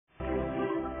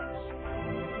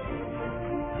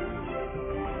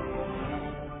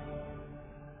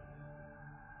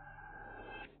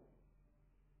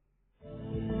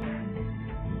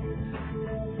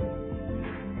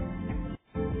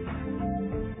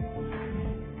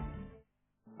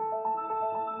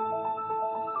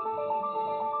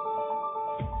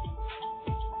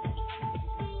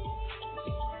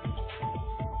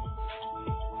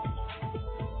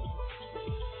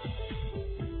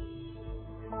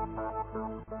আসসালামু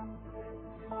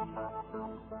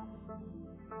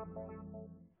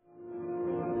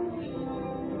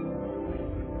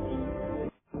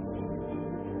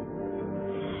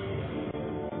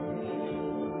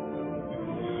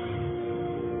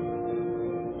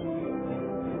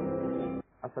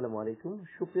আলাইকুম,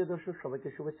 সুপ্রিয় দর্শক, সবাইকে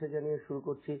শুভেচ্ছা জানিয়ে শুরু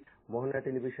করছি মোহনা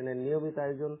টেলিভিশনের নিয়মিত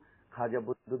আয়োজন খাজা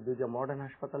বদরুদ্দুজা মডার্ন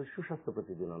হাসপাতাল সুস্বাস্থ্য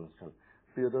প্রতিদিন অনুষ্ঠান।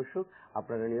 প্রিয় দর্শক,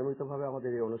 আপনারা নিয়মিতভাবে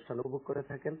আমাদের এই অনুষ্ঠান উপভোগ করে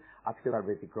থাকেন। আজকে তার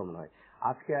ব্যতিক্রম নয়।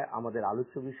 আজকে আমাদের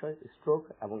আলোচ্য বিষয় স্ট্রোক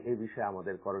এবং এই বিষয়ে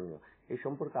আমাদের করণীয়। এই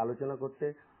সম্পর্কে আলোচনা করতে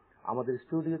আমাদের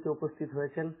স্টুডিওতে উপস্থিত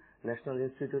হয়েছেন national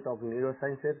institute of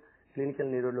নিউরোসায়েন্সের clinical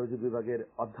neurology বিভাগের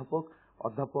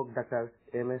অধ্যাপক doctor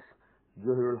M S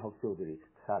Zahirul Haque Chowdhury.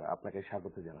 Sir, আপনাকে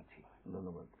স্বাগত জানাচ্ছি।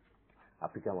 ধন্যবাদ।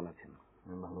 আপনি কেমন আছেন?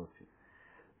 ভালো আছি।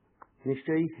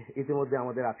 নিশ্চয়ই ইতিমধ্যে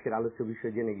আমাদের আজকের আলোচ্য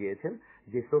বিষয় জেনে গিয়েছেন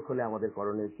যে স্ট্রোক হলে আমাদের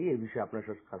করণীয় কি, এই বিষয়ে আপনার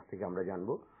কাছ থেকে আমরা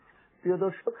জানবো। প্রিয়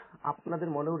দর্শক, আপনাদের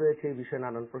মনেও রয়েছে এই বিষয়ে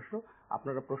নানান প্রশ্ন।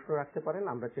 আপনারা প্রশ্ন রাখতে পারেন,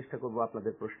 আমরা চেষ্টা করব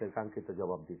আপনাদের প্রশ্নের কাঙ্ক্ষিত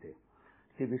জবাব দিতে।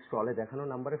 টিভি স্ক্রলে দেখানো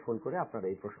নাম্বারে ফোন করে আপনারা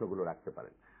এই প্রশ্নগুলো রাখতে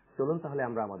পারেন। চলুন তাহলে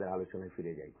আমরা আমাদের আলোচনায়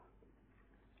ফিরে যাই।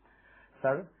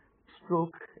 স্যার,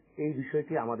 স্ট্রোক এই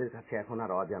বিষয়টি আমাদের কাছে এখন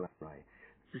আর অজানা নয়।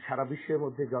 সারা বিশ্বের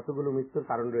মধ্যে যতগুলো মৃত্যুর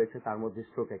কারণ রয়েছে তার মধ্যে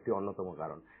স্ট্রোক একটি অন্যতম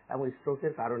কারণ, এবং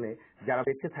স্ট্রোকের কারণে যারা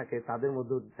বেঁচে থাকে তাদের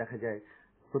মধ্যে দেখা যায়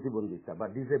প্রতিবন্ধিতা বা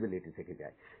ডিসেবিলিটি থেকে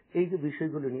যায়। এই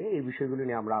বিষয়গুলো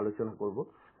নিয়ে আমরা আলোচনা করব।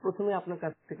 প্রথমে আপনার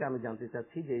কাছ থেকে আমি জানতে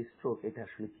চাচ্ছি যে স্ট্রোক এটা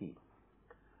আসলে কি?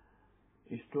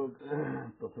 স্ট্রোক,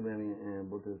 প্রথমে আমি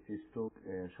বলতে চাচ্ছি, স্ট্রোক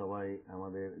সবাই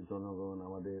আমাদের জনগণ,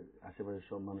 আমাদের আশেপাশের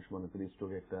সব মানুষ মনে করি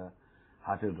স্ট্রোক একটা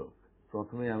হার্টের রোগ।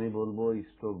 প্রথমে আমি বলবো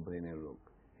স্ট্রোক ব্রেনের রোগ,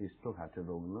 স্ট্রোক হার্টের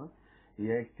রোগ নয়।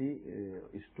 ইহা একটি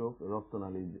স্ট্রোক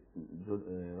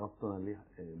রক্তনালী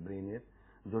ব্রেনের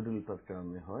জটিলতার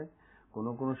কারণে হয়। কোন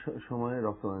কোন সময়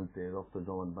রক্তনালীতে রক্ত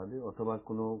জমাট বাঁধে, অথবা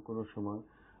কোন সময়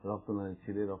রক্তনালী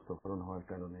ছিঁড়ে রক্তক্ষরণ হওয়ার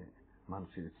কারণে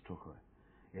মানুষের স্ট্রোক হয়।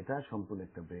 এটা সম্পূর্ণ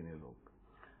একটা ব্রেনের রোগ।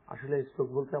 আসলে স্ট্রোক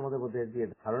বলতে আমাদের মধ্যে যে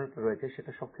ধারণাটা রয়েছে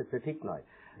সেটা সব ক্ষেত্রে ঠিক নয়,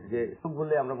 যে স্ট্রোক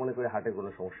বললে আমরা মনে করি হার্টের কোনো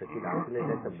সমস্যা, কিন্তু আসলে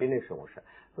এটা একটা ব্রেনের সমস্যা।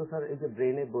 তো স্যার, এই যে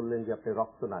ব্রেনে বললেন যে আপনি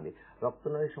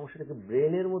রক্তনালীর সমস্যাটা কি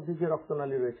ব্রেনের মধ্যে যে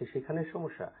রক্তনালী রয়েছে সেখানের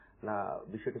সমস্যা, না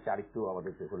বিষয়টাকে আরেকটু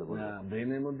আমাদের বলে বলুন?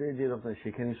 ব্রেনের মধ্যে যে রক্তনালী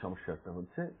সেখানেই সমস্যাটা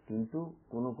হচ্ছে, কিন্তু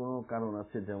কোন কারণ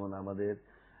আছে, যেমন আমাদের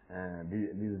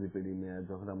ডিসলিপিডিমিয়া,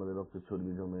 যখন আমাদের রক্ত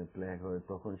চর্বি জমে প্লেগ হয়,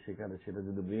 তখন সেটা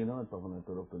যদি ব্রেন হয় তখন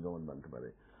হয়তো রক্ত জমাট বাঁধতে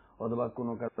পারে। অথবা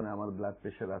কোনো কারণে আমার ব্লাড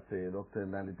প্রেশার আছে, রক্তের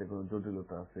নালীতে কোনো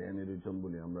জটিলতা আছে, অ্যানিউরিজম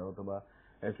বলি আমরা, অথবা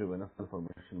অ্যাট্রিওভেনাস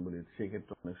মালফরমেশন বলি, সেই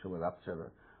ক্ষেত্রে অনেক সময় রাপচার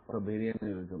অথবা ভেরিয়ান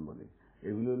অ্যানিউরিজম বলি।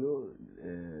 এগুলো হলো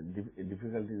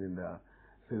difficulties in the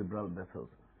cerebral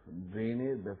vessels.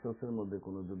 ব্রেনের ভেসেলস এর মধ্যে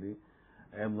কোনো যদি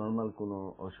অ্যাবনর্মাল কোনো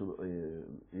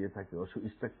থাকে,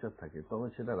 স্ট্রাকচার থাকে, তখন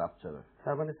সেটা রাপচার হয়।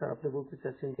 তার মানে স্যার, আপনি বলতে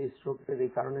চাচ্ছেন যে স্ট্রোকের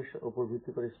এই কারণের উপর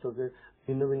ভিত্তি করে স্ট্রোকের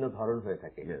ভিন্ন ভিন্ন ধরন হয়ে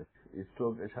থাকে?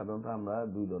 স্ট্রোক সাধারণত আমরা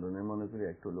দুই ধরনের মনে করি,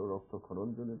 একটা হলো রক্তক্ষরণ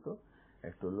জনিত,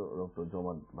 একটা হলো রক্ত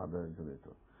জমাট বাঁধা জনিত।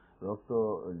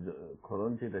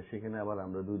 রক্তক্ষরণ যেটা, সেখানে আবার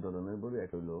আমরা দুই ধরনের বলি,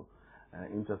 একটা হলো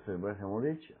ইন্ট্রাসেরেব্রাল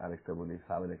হেমোরেজ, আর একটা বলি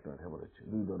সাবইলেকট্রয়েড হেমোরেজ।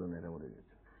 দুই ধরনের হেমোরেজ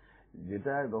আছে।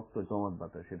 যেটা রক্ত জমাট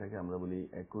বাঁধা সেটাকে আমরা বলি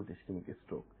acute ischemic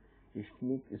stroke.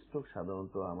 Ischemic stroke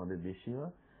সাধারণত আমাদের বেশি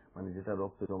হয়, মানে যেটা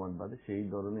রক্ত জমাট বাঁধে সেই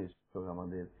ধরনের স্ট্রোক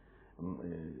আমাদের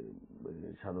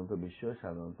সাধারণত বেশি হয়,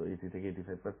 সাধারণত 80 থেকে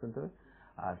 85% হয়,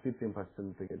 আর 15%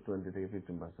 থেকে 20 থেকে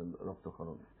 15%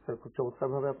 রক্তক্ষরণ। স্যার, খুব চমৎকার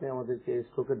ভাবে আপনি আমাদেরকে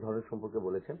স্ট্রোকের ধরন সম্পর্কে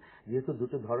বলেছেন। যেহেতু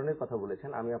দুটো ধরনের কথা বলেছেন,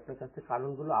 আমি আপনার কাছে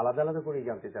কারণগুলো আলাদা আলাদা করে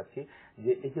জানতে চাচ্ছি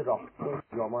যে এই যে রক্ত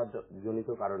জমা জনিত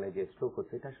কারণে যে স্ট্রোক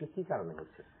হচ্ছে, এটা আসলে কি কারণে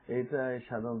হচ্ছে? এটা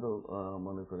সাধারণত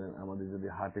মনে করেন আমাদের যদি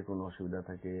হার্টে কোনো অসুবিধা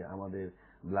থাকে, আমাদের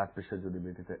ব্লাড প্রেশার যদি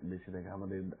বেশি থাকে,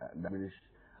 আমাদের ডায়াবেটিস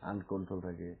আনকন্ট্রোল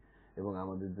থাকে, এবং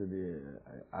আমাদের যদি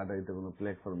আর্টারিতে কোনো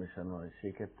প্লেগ ফরমেশন হয়,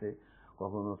 সেই ক্ষেত্রে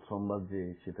কখনো থ্রম্বাস যে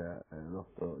সেটা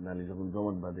রক্ত নালী যখন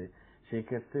জমাট বাঁধে, সেই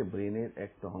ক্ষেত্রে ব্রেনের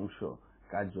একটা অংশ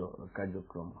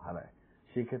কার্যক্রম হারায়।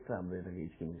 সেই ক্ষেত্রে আমরা এটাকে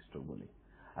ইসকেমিক স্ট্রোক বলি।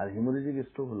 আর হেমোরেজিক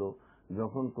স্ট্রোক হলো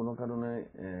যখন কোনো কারণে,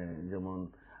 যেমন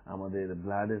আমাদের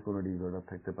ব্লাডের কোনো ডিসঅর্ডার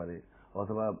থাকতে পারে,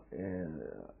 অথবা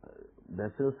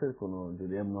ভেসেলস এর কোনো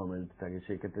যদি অ্যাবনর্মালিটি থাকে,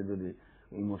 সেই ক্ষেত্রে যদি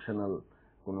ইমোশনাল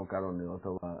কোনো কারণে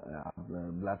অথবা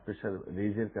ব্লাড প্রেশার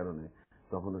রেজের কারণে,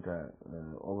 তখন এটা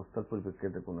অবস্থার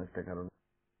পরিপ্রেক্ষিতে কোনো একটা কারণে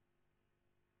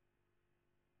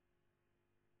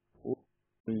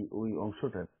ওই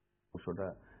অংশটা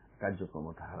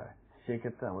কার্যক্রমটা হারায়। সেই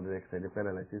ক্ষেত্রে আমাদের এক সাইডে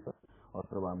প্যারালাইসিস হয়,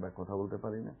 অথবা আমরা কথা বলতে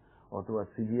পারি না, অথবা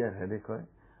সিভিয়ার হেডেক হয়,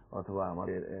 অথবা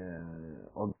আমাদের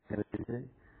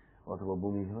অথবা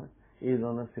বমি হয়। এই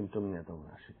ধরনের সিমটম নিয়ে তখন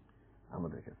আসে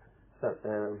আমাদের কাছে। স্যার,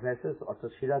 ভ্যাসেস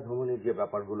অর্থাৎ শিরা ধমনির যে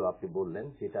ব্যাপারগুলো আপনি বললেন,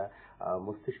 যেটা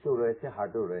মস্তিষ্কেও রয়েছে,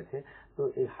 হার্টেও রয়েছে, তো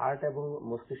এই হার্ট এবং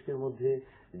মস্তিষ্কের মধ্যে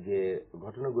যে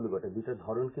ঘটনাগুলো ঘটে, দুইটার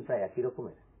ধরন কি প্রায় একই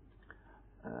রকমের?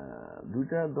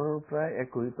 দুইটা ধরন প্রায়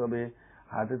একই, তবে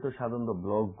হার্টে তো সাধারণত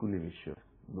ব্লকগুলি বেশি হয়।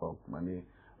 ব্লক মানে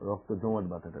রক্ত জমাট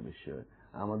বাঁধাটা বেশি হয়।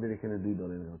 আমাদের এখানে দুই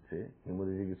ধরনের হচ্ছে,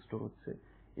 হেমোরেজিক স্ট্রোক হচ্ছে,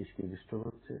 ইসকিক স্ট্রোক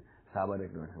হচ্ছে, আবার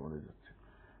এক ধরনের হেমোরেজ হচ্ছে।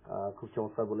 খুব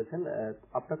চমৎকার বলেছেন।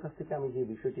 আপনার কাছ থেকে আমি যে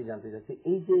বিষয়টি জানতে চাচ্ছি,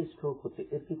 এই যে স্ট্রোক হচ্ছে,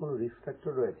 এর কি কোনো রিস্ক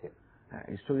ফ্যাক্টর রয়েছে? হ্যাঁ,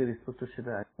 স্ট্রোকের রিস্ক ফ্যাক্টর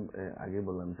সেটা আগে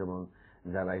বললাম, যেমন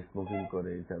যারা স্মোকিং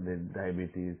করে, যাদের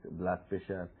ডায়াবেটিস, ব্লাড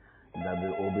প্রেশার,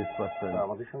 যাদের ওবেস পার্সন।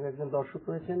 আমাদের সঙ্গে একজন দর্শক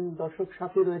রয়েছেন, দর্শক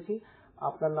সাথে রয়েছি।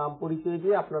 আপনার নাম পরিচয়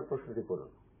দিয়ে আপনার প্রশ্নটি করুন।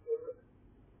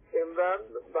 ইমরান,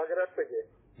 বাগেরহাট থেকে।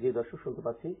 জি দর্শক, শুনতে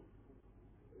পাচ্ছি।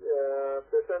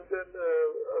 পেশেন্টের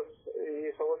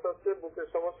সমস্যা হচ্ছে বুকের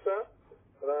সমস্যা,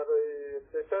 আর ওই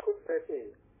প্রেশার খুব বেশি,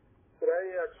 প্রায়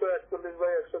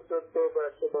 141/114 বা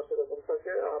 110 এরকম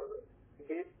থাকে, আর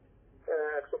বিট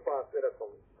 105 এরকম।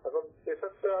 এখন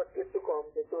প্রেশারটা একটু কম,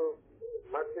 কিন্তু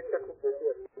হার্টবিটটা খুব বেশি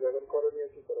আছে। এখন করণীয়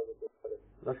কি করা যেতে পারে?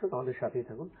 দর্শক আমাদের সাথেই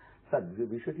থাকুন। স্যার,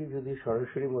 বিষয়টি যদি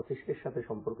সরাসরি মস্তিষ্কের সাথে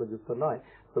সম্পর্কযুক্ত নয়,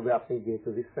 তবে আপনি যেহেতু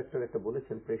রিস্ক ফ্যাক্টর একটা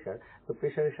বলেছেন প্রেশার, তো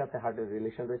প্রেশারের সাথে হার্টের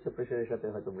রিলেশন রয়েছে, প্রেশারের সাথে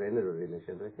হয়তো ব্রেনেরও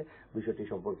রিলেশন রয়েছে। বিষয়টি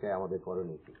সম্পর্কে আমাদের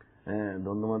করণীয় কি?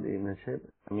 ধন্যবাদ এম.এস সাহেব।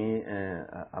 আমি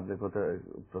আপনার কথা,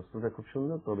 প্রশ্নটা খুব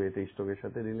সুন্দর, তবে এটা স্ট্রোকের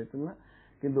সাথে রিলেটেড না।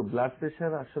 কিন্তু ব্লাড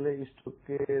প্রেশার আসলে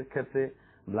স্ট্রোকের ক্ষেত্রে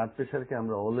ব্লাড প্রেশারকে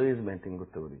আমরা অলওয়েজ মেনটেন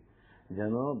করতে পারি,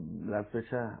 যেন ব্লাড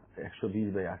প্রেশার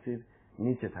 120/80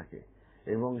 নিচে থাকে।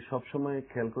 এবং সবসময়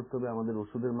খেয়াল করতে হবে, আমাদের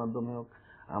ওষুধের মাধ্যমে হোক,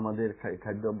 আমাদের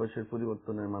খাদ্য অভ্যাসের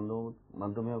পরিবর্তনের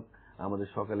মাধ্যমে হোক, আমাদের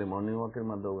সকালে মর্নিং ওয়াকের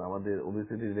মাধ্যমে হোক, আমাদের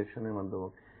ওবেসিটি রিডাকশনের মাধ্যমে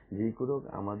হোক, যেই করুক,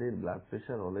 আমাদের ব্লাড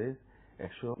প্রেশার অলওয়েজ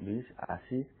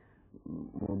 120/80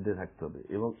 মধ্যে থাকতে হবে।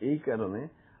 এবং এই কারণে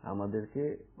আমাদেরকে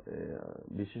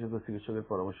বিশেষজ্ঞ চিকিৎসকের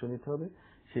পরামর্শ নিতে হবে।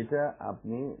 সেটা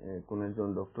আপনি কোন একজন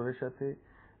ডক্টরের সাথে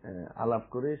আলাপ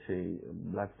করে সেই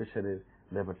ব্লাড প্রেশারের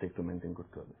ব্যাপারটা একটু মেনটেন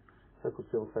করতে হবে। স্যার, খুব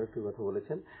চমৎকার একটি কথা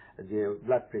বলেছেন যে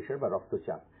ব্লাড প্রেশার বা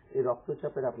রক্তচাপ, এই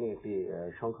রক্তচাপের আপনি একটি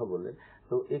সংখ্যা বললেন।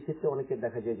 তো এই ক্ষেত্রে অনেকের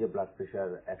দেখা যায় যে ব্লাড প্রেশার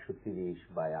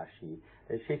 130/80,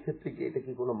 সেই ক্ষেত্রে কি এটা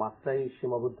কি কোনো মাত্রায়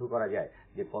সীমাবদ্ধ করা যায়,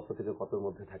 যে কত থেকে কতর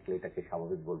মধ্যে থাকলে এটাকে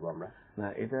স্বাভাবিক বলবো আমরা? না,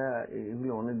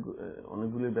 এগুলো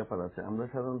অনেকগুলো ব্যাপার আছে। আমরা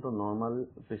সাধারণত নর্মাল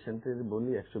পেশেন্টের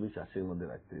বলি 120/80 মধ্যে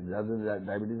রাখতে। যাদের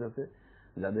ডায়াবেটিস আছে,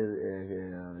 যাদের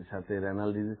সাথে রেনাল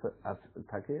ডিজিজ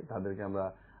থাকে, তাদেরকে আমরা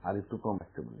আর একটু কম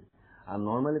রাখতে বলি। আর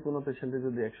নর্মালি কোনো পেশেন্টের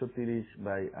যদি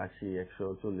 130/80,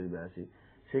 140/80,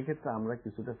 সেই ক্ষেত্রে আমরা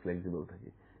কিছুটা ফ্লেক্সিবল থাকি।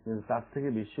 কিন্তু তার থেকে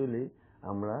বেশি হলেই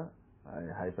আমরা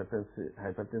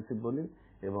হাইপারটেনসিভ বলি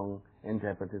এবং অ্যান্টি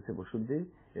হাইপারটেনসিভ ওষুধ দিই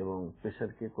এবং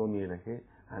প্রেশারকে কমিয়ে রেখে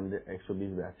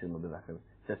 120/80 মধ্যে রাখার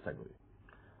চেষ্টা করি।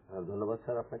 ধন্যবাদ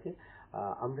স্যার আপনাকে।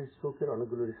 আমরা স্ট্রোকের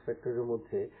অনেকগুলো রিস্ক ফ্যাক্টরের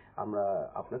মধ্যে আমরা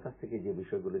আপনার কাছ থেকে যে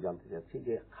বিষয়গুলো জানতে চাচ্ছি,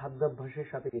 যে খাদ্যাভ্যাসের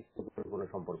সাথে কোনো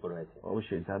সম্পর্ক রয়েছে?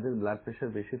 অবশ্যই, যাদের ব্লাড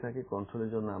প্রেশার বেশি থাকে, কন্ট্রোলের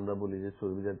জন্য আমরা বলি যে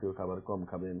চর্বি জাতীয় খাবার কম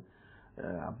খাবেন,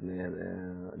 আপনার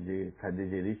যে খাদ্যে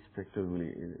যে রিস্ক ফ্যাক্টরগুলি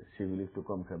সেগুলি একটু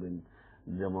কম খাবেন।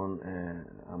 যেমন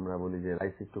আমরা বলি যে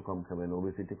রাইস একটু কম খাবেন,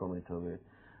 ওবেসিটি কমাইতে হবে।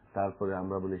 তারপরে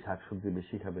আমরা বলি শাকসবজি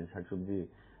বেশি খাবেন, শাকসবজি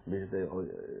বেশিতে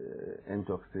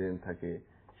অ্যান্টিঅক্সিডেন্ট থাকে,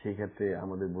 সেই ক্ষেত্রে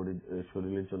আমাদের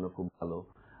শরীরের জন্য খুব ভালো।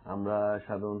 আমরা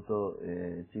সাধারণত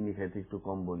চিনি খাইতে একটু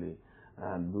কম বলি,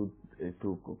 দুধ একটু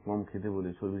কম খেতে বলি,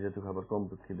 চর্বি জাতীয় খাবার কম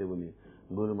খেতে বলি,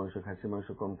 গরুর মাংস, খাসির মাংস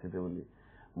কম খেতে বলি,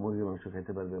 মুরগির মাংস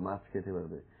খেতে পারবে, মাছ খেতে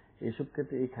পারবে। এইসব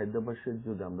ক্ষেত্রে এই খাদ্যাভ্যাসের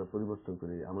যদি আমরা পরিবর্তন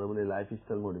করি, আমরা বলি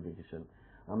লাইফস্টাইল মডিফিকেশন।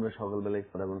 আমরা সকালবেলায়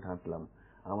 1 ঘন্টা হাঁটলাম,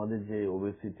 আমাদের যে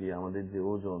ওবেসিটি, আমাদের যে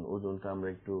ওজনটা আমরা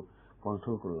একটু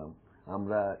কন্ট্রোল করলাম,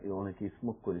 আমরা অনেকে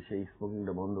স্মোক করি, সেই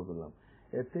স্মোকিংটা বন্ধ করলাম,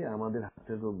 এতে আমাদের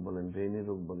হার্টের রোগ বলেন, ব্রেনের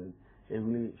রোগ বলেন,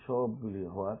 এগুলি সবগুলি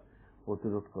হওয়ার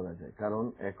প্রতিরোধ করা যায়। কারণ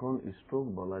এখন স্ট্রোক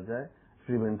বলা যায়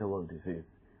প্রিভেন্টেবল ডিজিজ।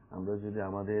 আমরা যদি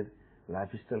আমাদের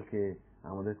লাইফস্টাইলকে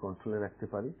আমাদের কন্ট্রোলে রাখতে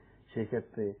পারি, সেই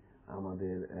ক্ষেত্রে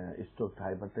আমাদের স্ট্রোক,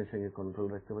 হাইপারটেনশনকে কন্ট্রোল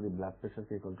রাখতে পারি, ব্লাড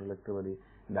প্রেশারকে কন্ট্রোল রাখতে পারি,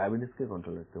 ডায়াবেটিসকে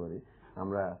কন্ট্রোল রাখতে পারি,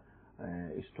 আমরা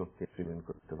স্ট্রোককে প্রিভেন্ট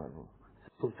করতে পারবো।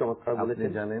 খুব চমৎকার বলেছেন। আপনি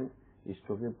জানেন,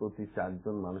 স্ট্রোকের প্রতি 4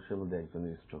 জন মানুষের মধ্যে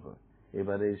একজনের স্ট্রোক হয়।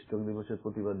 এবারে স্ট্রোক দিবসের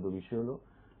প্রতিবাদ্য বিষয় হলো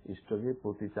স্ট্রোকে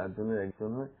প্রতি 4 জনের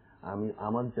একজন হয়,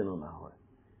 আমার যেন না হয়।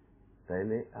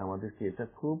 তাইলে আমাদেরকে এটা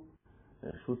খুব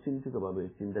সুচিন্তিত ভাবে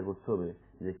চিন্তা করতে হবে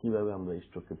যে কিভাবে আমরা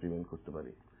স্ট্রোককে প্রিভেন্ট করতে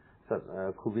পারি। স্যার,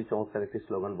 খুবই চমৎকার একটি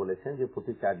স্লোগান বলেছেন যে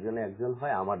প্রতি 4 জনে একজন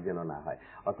হয়, আমার যেন না হয়।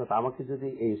 অর্থাৎ আমাকে যদি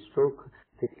এই স্ট্রোক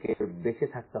থেকে বেঁচে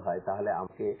থাকতে হয়, তাহলে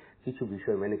আমাকে কিছু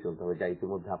বিষয় মেনে চলতে হবে, যা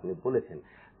ইতিমধ্যে আপনি বলেছেন।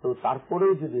 তো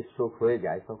তারপরেও যদি স্ট্রোক হয়ে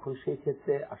যায়, তখন সেই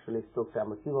ক্ষেত্রে আসলে স্ট্রোকটা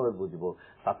আমরা কিভাবে বুঝবো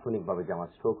তাৎক্ষণিকভাবে যে আমার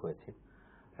স্ট্রোক হয়েছে?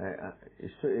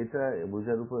 এটা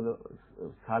বোঝার উপর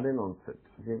সাডেন অনসেট,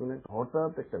 যেগুলো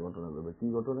হঠাৎ একটা ঘটনা ঘটবে। কি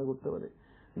ঘটনা ঘটতে পারে?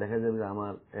 দেখা যাবে যে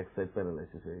আমার এক সাইড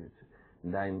প্যারালাইসিস হয়ে গেছে,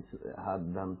 ডাইন হাত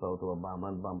ডান পা অথবা বাম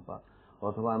হাত বাম পা,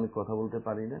 অথবা আমি কথা বলতে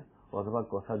পারি না, অথবা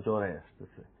কথা জড়ায়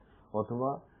আসতেছে, অথবা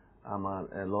আমার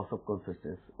লস অফ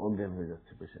কনসিয়াসনেস, অজ্ঞান হয়ে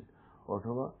যাচ্ছে পেশেন্ট,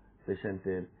 অথবা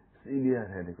পেশেন্টের সিভিয়ার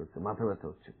হেডেক হচ্ছে, মাথা ব্যথা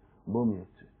হচ্ছে, বমি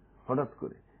হচ্ছে হঠাৎ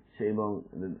করে সে, এবং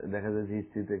দেখা যায় যে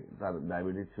হিস্ট্রিতে তার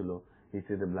ডায়াবেটিস ছিল,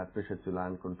 হিস্ট্রিতে ব্লাড প্রেশার ছিল,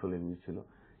 আনকন্ট্রোলেবল ছিল।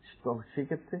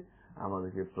 সেক্ষেত্রে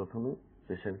আমাদেরকে প্রথমে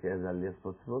পেশেন্টকে অ্যাজ আর্লি অ্যাজ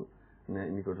পসিবল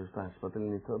নিকটস্থ হাসপাতালে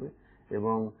নিতে হবে,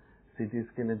 এবং সিটি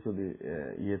স্ক্যানের যদি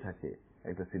ইয়ে থাকে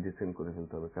একটা সিটি স্ক্যান করে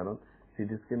ফেলতে হবে। কারণ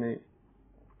সিটি স্ক্যানে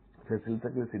ফেসিলিটি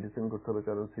থাকলে সিটি স্ক্যান করতে হবে,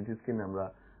 কারণ সিটি স্ক্যানে আমরা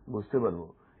বুঝতে পারবো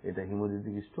এটা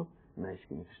হিমোরেজিক স্ট্রোক না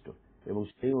ইসকেমিক স্ট্রোক, এবং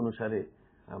সেই অনুসারে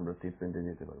আমরা ট্রিটমেন্টে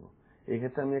যেতে পারবো।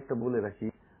 এক্ষেত্রে আমি একটা বলে রাখি,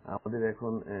 আমাদের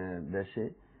এখন দেশে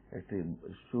একটি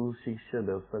সুচিকিৎসার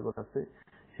ব্যবস্থা করা আছে,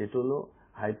 সেটা হলো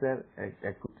হাইপার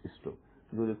অ্যাকুট স্ট্রোক।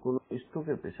 যদি কোনো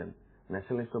স্ট্রোকের পেশেন্ট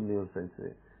ন্যাশনাল ইনস্টিটিউট অফ নিউরোসায়েন্সে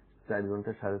 4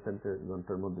 ঘন্টা 4.5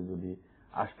 ঘন্টার মধ্যে যদি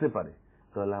আসতে পারে,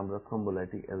 তাহলে আমরা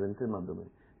থ্রম্বোলাইটিক এজেন্টের মাধ্যমে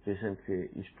পেশেন্টকে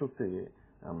স্ট্রোক থেকে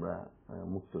আমরা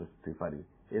মুক্ত রাখতে পারি।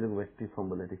 এরকম একটি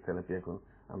থ্রম্বোলাইটিক থেরাপি এখন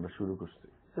আমরা শুরু করছি।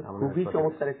 খুবই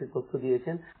চমৎকার একটি তথ্য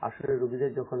দিয়েছেন। আসলে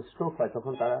রোগীদের যখন স্ট্রোক হয়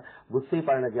তখন তারা বুঝতেই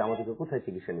পারে না যে আমাদেরকে কোথায়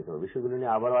চিকিৎসা নিতে হবে। বিষয়গুলো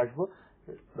নিয়ে আবারও আসবো।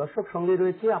 দর্শক সঙ্গে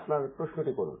রয়েছে, আপনার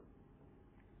প্রশ্নটি করুন।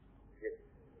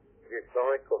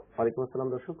 ওয়ালাইকুম আসসালাম।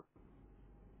 দর্শক,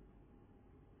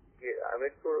 আমি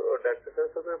একটু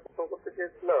ডাক্তারের সাথে প্রশ্ন করতে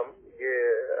চেয়েছিলাম যে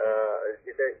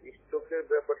যেটা স্ট্রোকের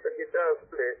ব্যাপারটা যেটা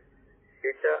আসলে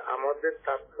সেটা আমাদের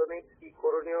তাৎক্ষণিক কি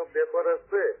করণীয় ব্যাপার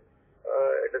আছে?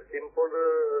 এটা সিম্পল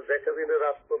দেখা দিলে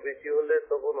রাস্তা বেশি হলে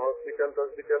তখন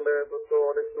হসপিটালে তো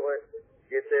অনেক সময়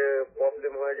যেতে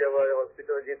প্রবলেম হয়ে যাবে,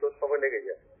 হসপিটালে যেতে সময় লেগে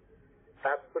যায়।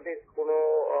 তাৎক্ষণিক কোনো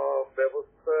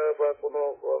ব্যবস্থা বা কোনো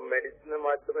মেডিসিনের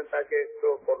মাধ্যমে তাকে একটু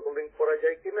কন্ট্রোলিং করা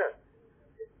যায় কিনা?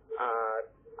 আর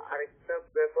আরেকটা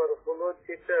ব্যাপার হলো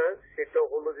সেটা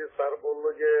হলো যে স্যার বললো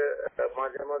যে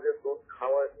মাঝে মাঝে দুধ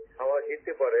খাওয়া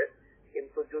যেতে পারে,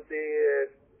 কিন্তু যদি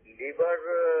লিভার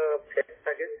ফ্যাট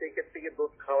থাকে সেই ক্ষেত্রে কি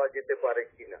দুধ খাওয়া যেতে পারে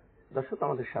কিনা? দর্শক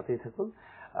আমাদের সাথেই থাকুন।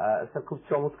 স্যার খুব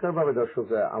চমৎকার ভাবে দর্শক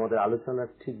আমাদের আলোচনার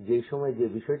ঠিক যেই সময় যে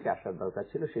বিষয়টি আসার দরকার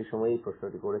ছিল সেই সময় এই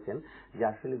প্রশ্নটি করেছেন যে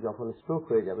আসলে যখন স্ট্রোক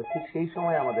হয়ে যাবে ঠিক সেই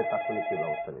সময় আমাদের তাৎক্ষণিক কি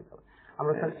ব্যবস্থা নিতে হবে।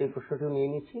 আমরা স্যার এই প্রশ্নটিও নিয়ে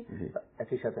নিচ্ছি,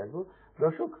 একই সাথে আসবো।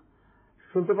 দর্শক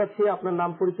শুনতে পাচ্ছি, আপনার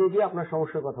নাম পরিচয় দিয়ে আপনার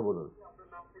সমস্যার কথা বলুন।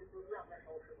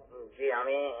 জি,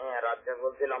 আমি রাজ্জাক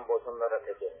বলছিলাম বসুন্ধরা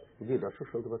থেকে। জি দর্শক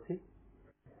শুনতে পাচ্ছি।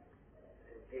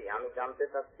 জি, আমি জানতে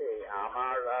চাচ্ছি,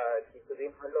 আমার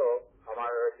কিছুদিন হলো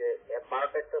আমার যে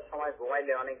 12টার সময়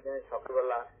ঘুমাইলে অনেক জিনিস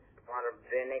সকালবেলা আমার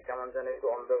ব্রেনে কেমন যেন একটু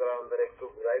অন্ধকার একটু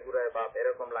ঘুরাই ভাব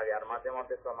এরকম লাগে, আর মাঝে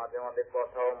মাঝে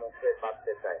কথাও মুখে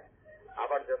বাঁধতে চায়।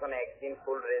 আবার যখন একদিন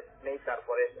ফুল রেস্ট নেই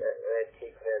তারপরে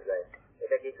ঠিক হয়ে যায়।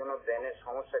 এটা কি কোনো ব্রেনের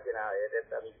সমস্যা কিনা?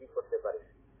 এটা আমি কি করতে পারি?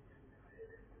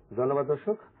 ধন্যবাদ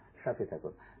দর্শক, সাথে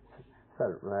থাকুন।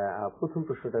 স্যার প্রথম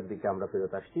প্রশ্নটার দিকে আমরা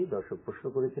ফেরত আসছি। দর্শক প্রশ্ন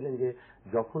করেছিলেন যে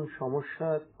যখন সমস্যা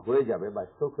হয়ে যাবে বা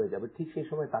স্ট্রোক হয়ে যাবে ঠিক সেই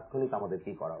সময় তাৎক্ষণিক আমাদের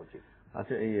কি করা উচিত?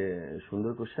 আচ্ছা, এই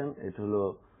সুন্দর কোশ্চেন। এটা হলো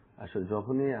আসলে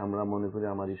যখনই আমরা মনে করি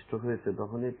আমার স্ট্রোক হয়েছে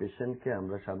তখনই পেশেন্টকে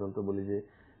আমরা সাধারণত বলি যে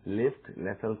লেফট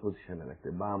ল্যাটারাল পজিশনে রাখতে,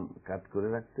 বাম কাট করে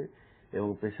রাখতে, এবং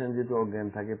পেশেন্ট যেহেতু অজ্ঞান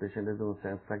থাকে, পেশেন্টের কোনো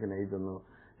সেন্স থাকে না, এই জন্য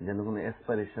যেন কোনো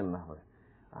অ্যাসপাইরেশন না হয়।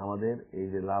 আমাদের এই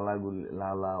যে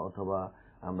লালা অথবা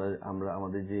আমরা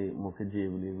আমাদের যে মুখে যে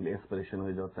এগুলি অ্যাসপাইরেশন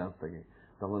হয়ে যাওয়ার চান্স থাকে,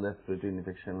 তখন রেসপিরেটরি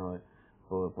ইনফেকশন হয়,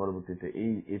 পরবর্তীতে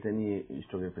এটা নিয়ে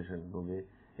স্ট্রোকের পেশেন্ট ভোগে।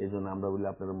 এই জন্য আমরা বলি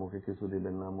আপনারা মুখে কিছু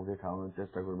দিবেন না, মুখে খাওয়ানোর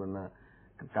চেষ্টা করবেন না,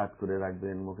 কাট করে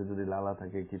রাখবেন। মুখে যদি লালা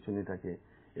থাকে, খিঁচুনি থাকে,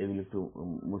 এগুলো একটু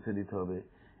মুছে দিতে হবে,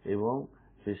 এবং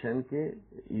পেশেন্টকে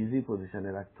ইজি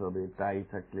পজিশনে রাখতে হবে। টাই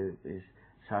থাকলে,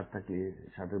 শার্ট থাকলে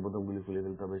শার্টের বোতামগুলি খুলে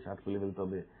ফেলতে হবে, শার্ট খুলে ফেলতে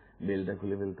হবে, বেলটা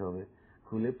খুলে ফেলতে হবে,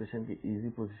 খুলে পেশেন্টকে ইজি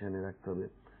পজিশনে রাখতে হবে।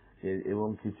 এবং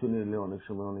খিঁচুনি হলে অনেক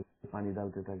সময় অনেক পানি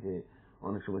ডালতে থাকে,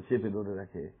 অনেক সময় চেপে ধরে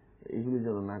রাখে, এগুলি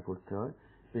যেন না করতে হয়।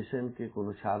 পেশেন্টকে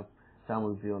কোনো শার্প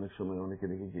চামচ দিয়ে অনেক সময় অনেকে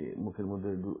দেখি যে মুখের মধ্যে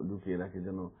ঢুকিয়ে রাখে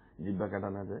যেন জিহ্বা কাটা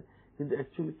না যায়, কিন্তু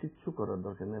অ্যাকচুয়ালি কিচ্ছু করার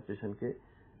দরকার নেই। পেশেন্টকে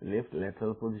লেফট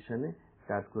ল্যাটারাল পজিশনে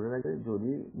কাট করে রাখবে,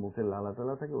 যদি মুখের লালা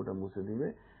টালা থাকে ওটা মুছে দিবে,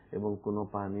 এবং কোনো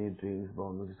পানি, ড্রিঙ্কস বা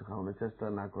অন্য কিছু খাওয়ানোর চেষ্টা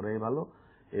না করাই ভালো।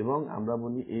 এবং আমরা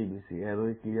বলি ABC,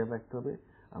 এয়ারওয়ে ক্লিয়ার রাখতে হবে।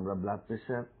 আমরা ব্লাড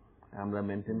প্রেশার আমরা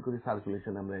মেনটেন করি,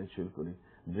 সার্কুলেশন আমরা এনশিওর করি,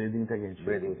 ব্রিদিংটাকে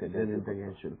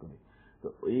এনশিওর করি। তো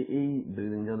এই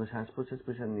ব্রিদিং যেন শ্বাস প্রশ্বাস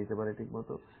পেশেন্ট নিতে পারে ঠিক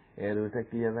মতো, এয়ারওয়েটা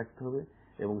ক্লিয়ার রাখতে হবে,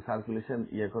 এবং সার্কুলেশন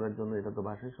করার জন্য এটা তো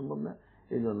বাসায় সম্ভব না,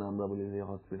 এই জন্য আমরা বলি যে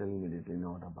হসপিটাল ইমিডিয়েটলি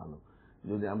নেওয়াটা ভালো।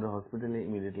 যদি আমরা হসপিটালে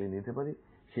ইমিডিয়েটলি নিতে পারি,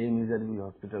 সেই মেজারগুলি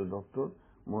হসপিটাল ডক্টর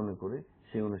মনে করে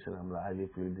সেই অনুসারে আমরা আইভি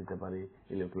ফ্লুইড দিতে পারি,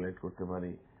 ইলেকট্রোলাইট করতে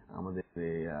পারি, আমাদের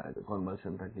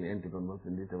কনভালশন থাকলে অ্যান্টি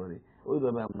কনভালশন দিতে পারি,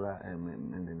 ওইভাবে আমরা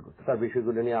মেনটেন করতে পারি। তার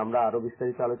বিষয়গুলো নিয়ে আমরা আরো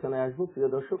বিস্তারিত আলোচনায় আসবো। প্রিয়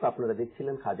দর্শক, আপনারা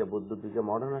দেখছিলেন খাজা বদরুদ্দোজা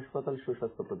মডার্ন হাসপাতাল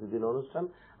সুস্বাস্থ্য প্রতিদিন অনুষ্ঠান।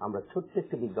 আমরা ছোট্ট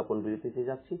একটি বিজ্ঞাপন বিরতিতে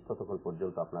যাচ্ছি, ততক্ষণ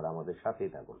পর্যন্ত আপনারা আমাদের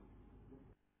সাথেই থাকুন।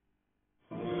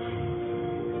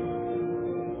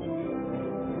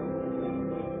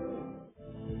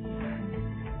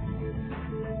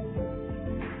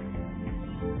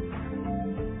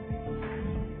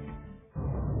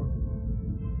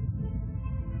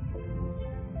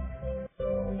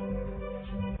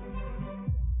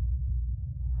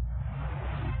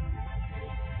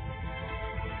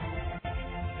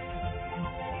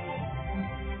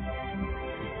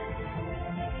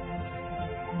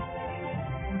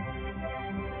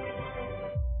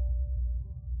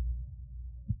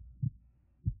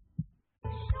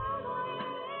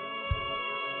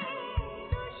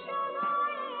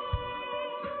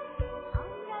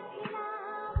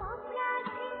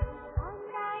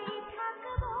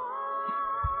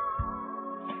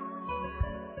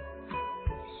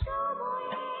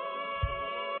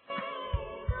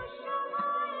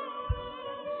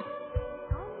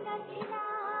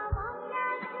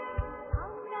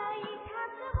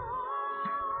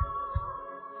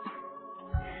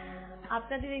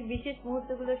 আপনাদের এই বিশেষ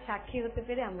মুহূর্তগুলোর সাক্ষী হতে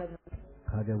পেরে আমরা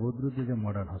খাজা বদরুদ্দোজা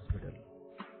মডার্ন হসপিটাল,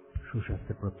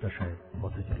 সুস্বাস্থ্যের প্রত্যাশায়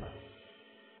পথে চলা।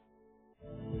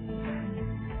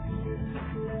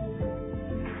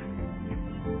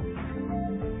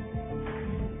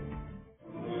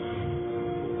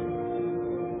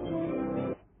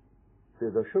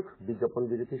 প্রিয় দর্শক, বিজ্ঞাপন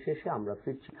বিরতি শেষে আমরা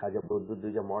ফিরছি খাজা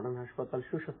বদরুদ্দোজা মডার্ন হাসপাতাল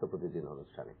সুস্বাস্থ্য প্রতিদিন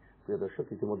অনুষ্ঠানে। প্রিয় দর্শক,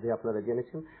 ইতিমধ্যে আপনারা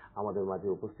জেনেছেন আমাদের মাঝে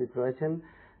উপস্থিত রয়েছেন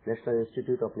ন্যাশনাল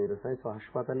ইনস্টিটিউট অফ নিউরোসায়েন্স ও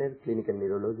হাসপাতালের ক্লিনিক্যাল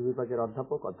নিউরোলজি বিভাগের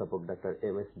অধ্যাপক doctor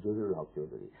M S Zahirul Haque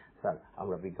Chowdhury. Sir,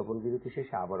 আমরা বিজ্ঞাপন বিরতি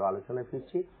শেষে আবারও আলোচনায়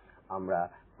ফিরছি। আমরা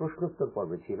প্রশ্নোত্তর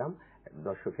পর্বে ছিলাম।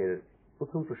 দর্শকের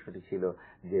প্রথম প্রশ্নটি ছিল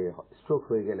যে স্ট্রোক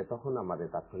হয়ে গেলে তখন আমাদের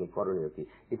তাৎক্ষণিক করণীয় কি।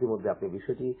 ইতিমধ্যে আপনি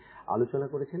বিষয়টি আলোচনা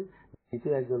করেছেন।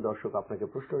 দ্বিতীয় একজন দর্শক আপনাকে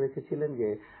প্রশ্ন রেখেছিলেন যে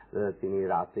তিনি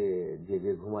রাতে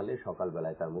জেগে ঘুমালে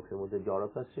সকালবেলায় তার মুখের মধ্যে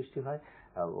জড়তার সৃষ্টি হয়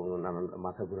এবং নানান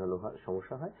মাথা ঘোরানো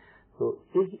সমস্যা হয়। তো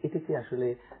এটা কি আসলে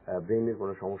ব্রেনের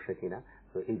কোনো সমস্যা কিনা?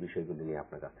 তো এই বিষয়গুলি নিয়ে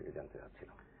আপনার কাছ থেকে জানতে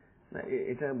চাচ্ছিলাম। না,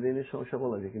 এটা ব্রেনের সমস্যা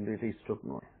বলা যায়, কিন্তু এটা স্ট্রোক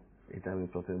নয়। এটা আমি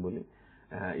প্রথমে বলি,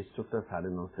 স্ট্রোকটা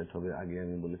সাডেন অনসেট হবে, আগে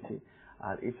আমি বলেছি।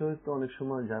 আর এটা হয়তো অনেক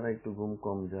সময় যারা একটু ঘুম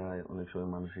কম যায়, অনেক সময়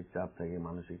মানসিক চাপ থাকে,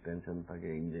 মানসিক টেনশন থাকে,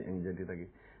 এংজাইটি থাকে,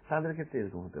 তাদের ক্ষেত্রে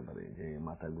এরকম হতে পারে যে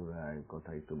মাথা ঘোরায়,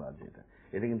 কথা একটু বাজে।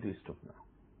 এটা কিন্তু স্ট্রোক না।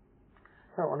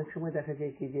 স্যার, অনেক সময় দেখা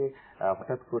যায় কি যে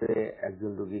হঠাৎ করে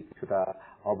একজন রোগী কিছুটা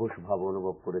অবশ ভাব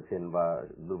অনুভব করেছেন বা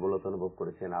দুর্বলতা অনুভব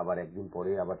করেছেন, আবার একদিন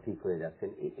পরে আবার ঠিক হয়ে যাচ্ছেন,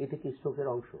 এটা কি স্ট্রোকের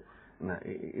অংশ? না,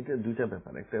 এটা দুইটা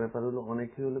ব্যাপার। একটা ব্যাপার হলো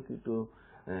অনেকে হলো কিন্তু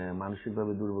মানসিক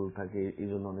ভাবে দুর্বল থাকে, এই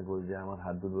জন্য অনেক বলে যে আমার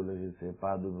হাত দুর্বল হয়ে গেছে, পা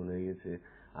দুর্বল হয়ে গেছে,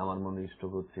 আমার মনে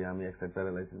স্ট্রোক হচ্ছে, আমি একটা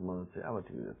প্যারালাইসিস মনে হচ্ছে, আবার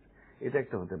ঠিক হয়ে যাচ্ছে। এটা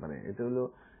একটা হতে পারে। এটা হলো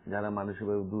যারা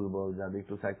মানসিকভাবে দুর্বল, যাদের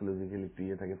একটু সাইকোলজিক্যালি একটু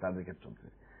ইয়ে থাকে, তাদের ক্ষেত্রে হচ্ছে।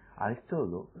 আরেকটা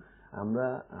হলো আমরা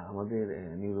আমাদের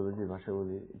নিউরোলজির ভাষা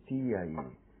বলি TIA,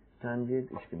 ট্রানজিয়েন্ট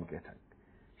ইসকেমিক অ্যাটাক।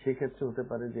 সেক্ষেত্রে হতে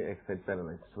পারে যে এক সাইড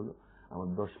প্যারালাইসিস হলো, আমার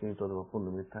 10 মিনিট অথবা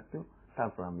 15 মিনিট থাকলেও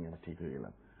তারপর আমি ঠিক হয়ে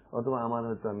গেলাম। অথবা আমার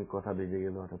হয়তো আমি কথা বেজে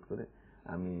গেল, হঠাৎ করে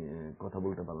আমি কথা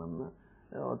বলতে পারলাম না,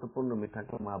 অত 15 মিনিট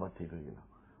থাকলাম, আবার ঠিক হয়ে গেলাম।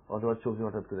 অথবা চোখে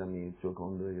হঠাৎ করে আমি চোখ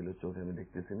অন্ধ হয়ে গেল, চোখে আমি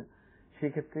দেখতেছি না,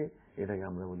 সেক্ষেত্রে এটাকে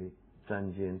আমরা বলি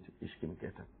ট্রানজিয়েন্ট ইসকেমিক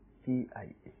অ্যাটাক,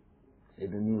 TIA।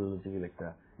 এটা নিউরোলজিক্যাল একটা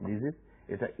ডিজিজ।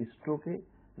 এটা স্ট্রোকে,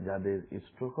 যাদের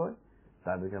স্ট্রোক হয়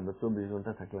তাদেরকে আমরা 24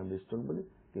 ঘন্টা থাকলে আমরা স্ট্রোক বলি,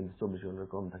 কিন্তু 24 ঘন্টার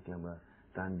কম থাকলে আমরা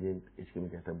ট্রানজিয়েন্ট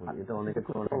ইসকেমিক অ্যাটাক বলি। এটা অনেকে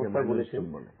বলেছেন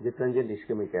যে ট্রানজিয়েন্ট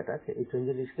ইসকেমিক অ্যাটাক, এই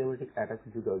ট্রানজিয়েন্ট ইসকেমিক অ্যাটাক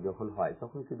যখন হয়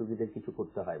তখন কি রোগীদের কিছু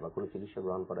করতে হয় বা কোনো চিকিৎসা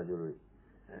গ্রহণ করা জরুরি?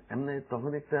 এমনি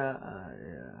তখন একটা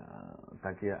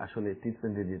তাকে আসলে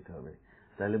ট্রিটমেন্টে যেতে হবে,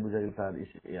 তাহলে বোঝা গেল তার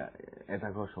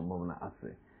অ্যাটাক হওয়ার সম্ভাবনা আছে,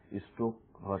 স্ট্রোক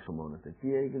হওয়ার সম্ভাবনা আছে।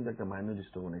 TIA কিন্তু একটা মাইনর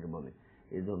স্ট্রোক অনেকে বলে।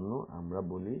 এই জন্য আমরা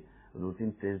বলি রুটিন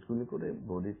টেস্টগুলি করে,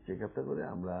 বডির চেক আপটা করে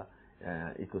আমরা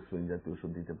ইকোস্প্রিন জাতীয়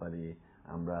ওষুধ দিতে পারি।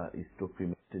 আমরা স্ট্রোক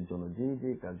প্রিভেন্টের জন্য যে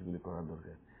কাজগুলি করা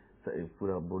দরকার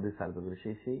পুরো বডি সার্ভে করে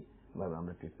সেই ভাবে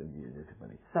আমরা ট্রিটমেন্ট দিয়ে যেতে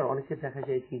পারি। স্যার, অনেকে দেখা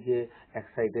যায় কি যে এক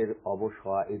সাইডের অবশ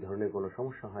হওয়া, এই ধরনের কোনো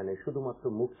সমস্যা হয় না, শুধুমাত্র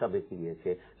মুখটা বেঁকে গিয়েছে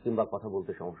কিংবা কথা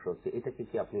বলতে সমস্যা হচ্ছে, এটাকে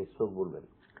কি আপনি স্ট্রোক বলবেন?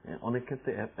 অনেক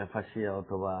ক্ষেত্রে অ্যাফাসিয়া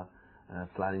অথবা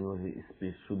ফ্লারিং অফ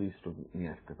স্পিচ শুধু স্ট্রোক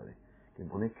নিয়ে আসতে পারে,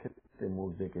 কিন্তু অনেক ক্ষেত্রে মুখ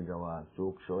বেঁকে যাওয়া,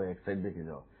 চোখ সহ এক সাইড বেঁকে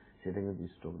যাওয়া, সেটা কিন্তু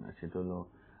স্ট্রোক না। সেটা হলো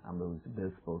আমরা বলছি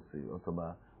বেলস পলসি অথবা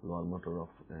lower motor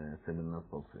of seven nerve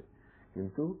পলসি,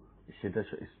 কিন্তু সেটা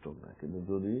স্ট্রোক না। কিন্তু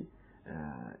যদি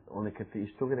অনেক ক্ষেত্রে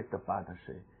স্ট্রোকের একটা পার্ট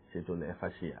আসে, সেটা হলো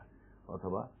অ্যাফাসিয়া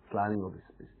অথবা স্লারিং অফ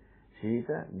স্পেস,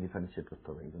 সেইটা ডিফারেন্সিয়েট করতে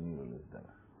হবে একজন নিউরোলজিস্ট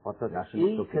দ্বারা। অর্থাৎ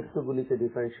এই ক্ষেত্রগুলিকে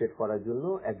ডিফারেন্সিয়েট করার জন্য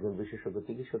একজন বিশেষজ্ঞ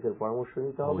চিকিৎসকের পরামর্শ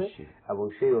নিতে হবে এবং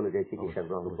সেই অনুযায়ী চিকিৎসা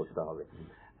গ্রহণ করতে হবে।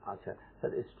 আচ্ছা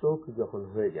স্যার, স্ট্রোক যখন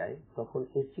হয়ে যায় তখন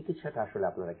এর চিকিৎসাটা আসলে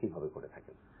আপনারা কিভাবে করে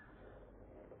থাকেন?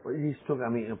 স্ট্রোক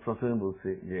আমি প্রথমে বলছি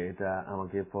যে এটা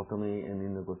আমাকে প্রথমেই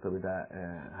নির্ণয় করতে হবে এটা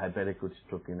হাইপার অ্যাকিউট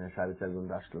স্ট্রোক কিনা, 4.5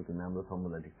 ঘন্টা আসলো কিনা, আমরা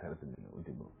থ্রম্বোলাইটিক থেরাপি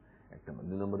দিব একটা।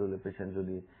 2 নম্বর হলে পেশেন্ট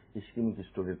যদি ইসকেমিক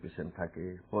স্ট্রোকের পেশেন্ট থাকে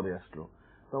পরে আসলো,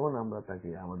 তখন আমরা তাকে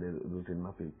আমাদের রুটিন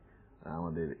মাফিক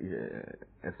আমাদের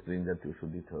অ্যাসপিরিন জাতীয় ওষুধ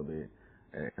দিতে হবে,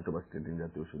 অ্যাটোবাস্টেটিন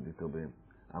জাতীয় ওষুধ দিতে হবে,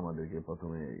 আমাদেরকে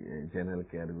প্রথমে জেনারেল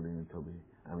কেয়ার গুলো নিতে হবে।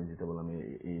 আমি যেটা বললাম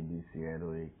ABC,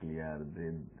 অ্যারোয়ে, clear,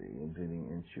 breathing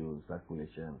ensure,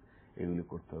 circulation, এগুলি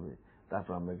করতে হবে।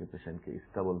 তারপর আমাকে পেশেন্টকে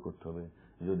স্টেবল করতে হবে।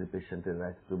 যদি পেশেন্টের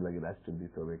রাইস টিউব লাগে রাইস টিউব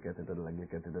দিতে হবে, ক্যাথেটার লাগলে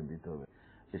ক্যাথেটার দিতে হবে।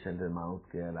 পেশেন্টের mouth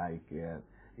care, eye care,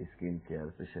 skin care,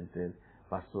 পেশেন্টের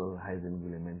পার্সোনাল হাইজিন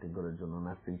গুলি মেনটেন করার জন্য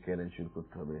নার্সিং কেয়ার এনশিওর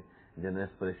করতে হবে, যেন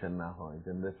রেসপিরেশন না হয়,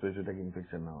 যেন রেসপিরেটরি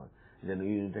ইনফেকশন না হয়, যেন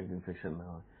ইউরিন ইনফেকশন না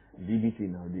হয়, ডিবিটি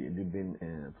না হয়, ডিবেন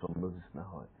থ্রম্বোসিস না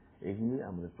হয়। এগুলি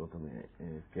আমাদের প্রথমে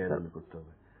কেয়ার করতে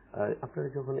হবে। আপনারা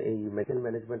যখন এই মেডিকেল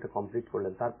ম্যানেজমেন্টটা কমপ্লিট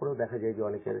করলেন, তারপরেও দেখা যায় যে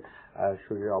অনেকের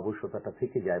শরীরে অবশ্যতা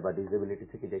থেকে যায় বা ডিসেবিলিটি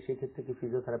থেকে যায়, সেই ক্ষেত্রে কি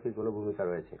ফিজিওথেরাপির কোনো ভূমিকা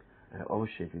রয়েছে?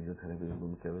 অবশ্যই ফিজিওথেরাপির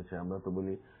ভূমিকা রয়েছে। আমরা তো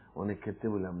বলি অনেক ক্ষেত্রে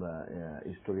বলি আমরা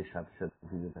স্ট্রোকের সাথে সাথে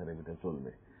ফিজিওথেরাপিটা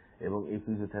চলবে, এবং এই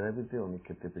ফিজিওথেরাপিতে অনেক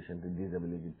ক্ষেত্রে পেশেন্টের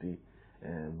ডিসেবিলিটি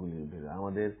গুলি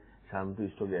আমাদের শান্ত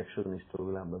স্ট্রোক 100 জন স্ট্রোক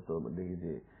হলে আমরা তো দেখি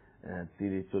যে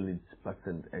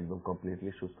 30-40% একদম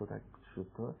কমপ্লিটলি সুস্থ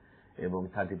হয়, এবং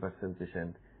 30%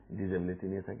 পেশেন্ট ডিসেবিলিটি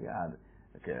নিয়ে থাকে,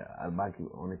 আর বাকি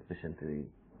অনেক পেশেন্টেরই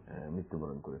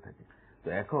মৃত্যুবরণ করে থাকে। তো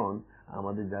এখন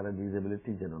আমাদের যারা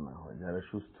ডিসেবিলিটি যেন না হয়, যারা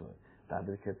সুস্থ হয়,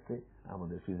 তাদের ক্ষেত্রে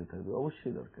আমাদের ফিজিওথেরাপি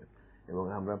অবশ্যই দরকার। এবং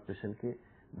আমরা পেশেন্টকে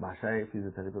বাসায়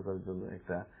ফিজিওথেরাপি করার জন্য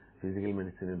একটা ফিজিক্যাল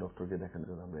মেডিসিনের ডক্টরকে দেখানোর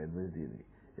জন্য আমরা অ্যাডভাইস দিয়ে দিই,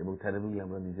 এবং থেরাপিগুলো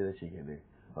আমরা নিজেরা শিখিয়ে দিই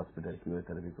হসপিটাল কিভাবে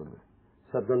থেরাপি করবে।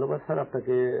 স্যার ধন্যবাদ স্যার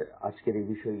আপনাকে আজকের এই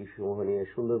বিষয়সমূহ নিয়ে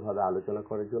সুন্দরভাবে আলোচনা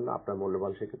করার জন্য। আপনার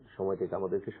মূল্যবান সময় থেকে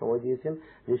আমাদেরকে সময় দিয়েছেন,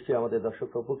 নিশ্চয়ই আমাদের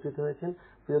দর্শকরা উপকৃত হয়েছেন।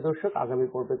 প্রিয় দর্শক, আগামী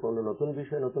পর্বে কোনো নতুন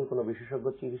বিষয়, নতুন কোনো বিশেষজ্ঞ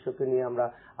চিকিৎসককে নিয়ে আমরা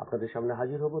আপনাদের সামনে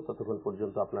হাজির হব। ততক্ষণ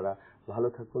পর্যন্ত আপনারা ভালো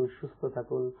থাকুন, সুস্থ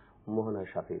থাকুন, মোহনার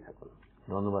সাথেই থাকুন।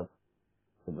 ধন্যবাদ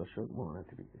দর্শক, মোহনা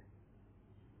টিভিকে।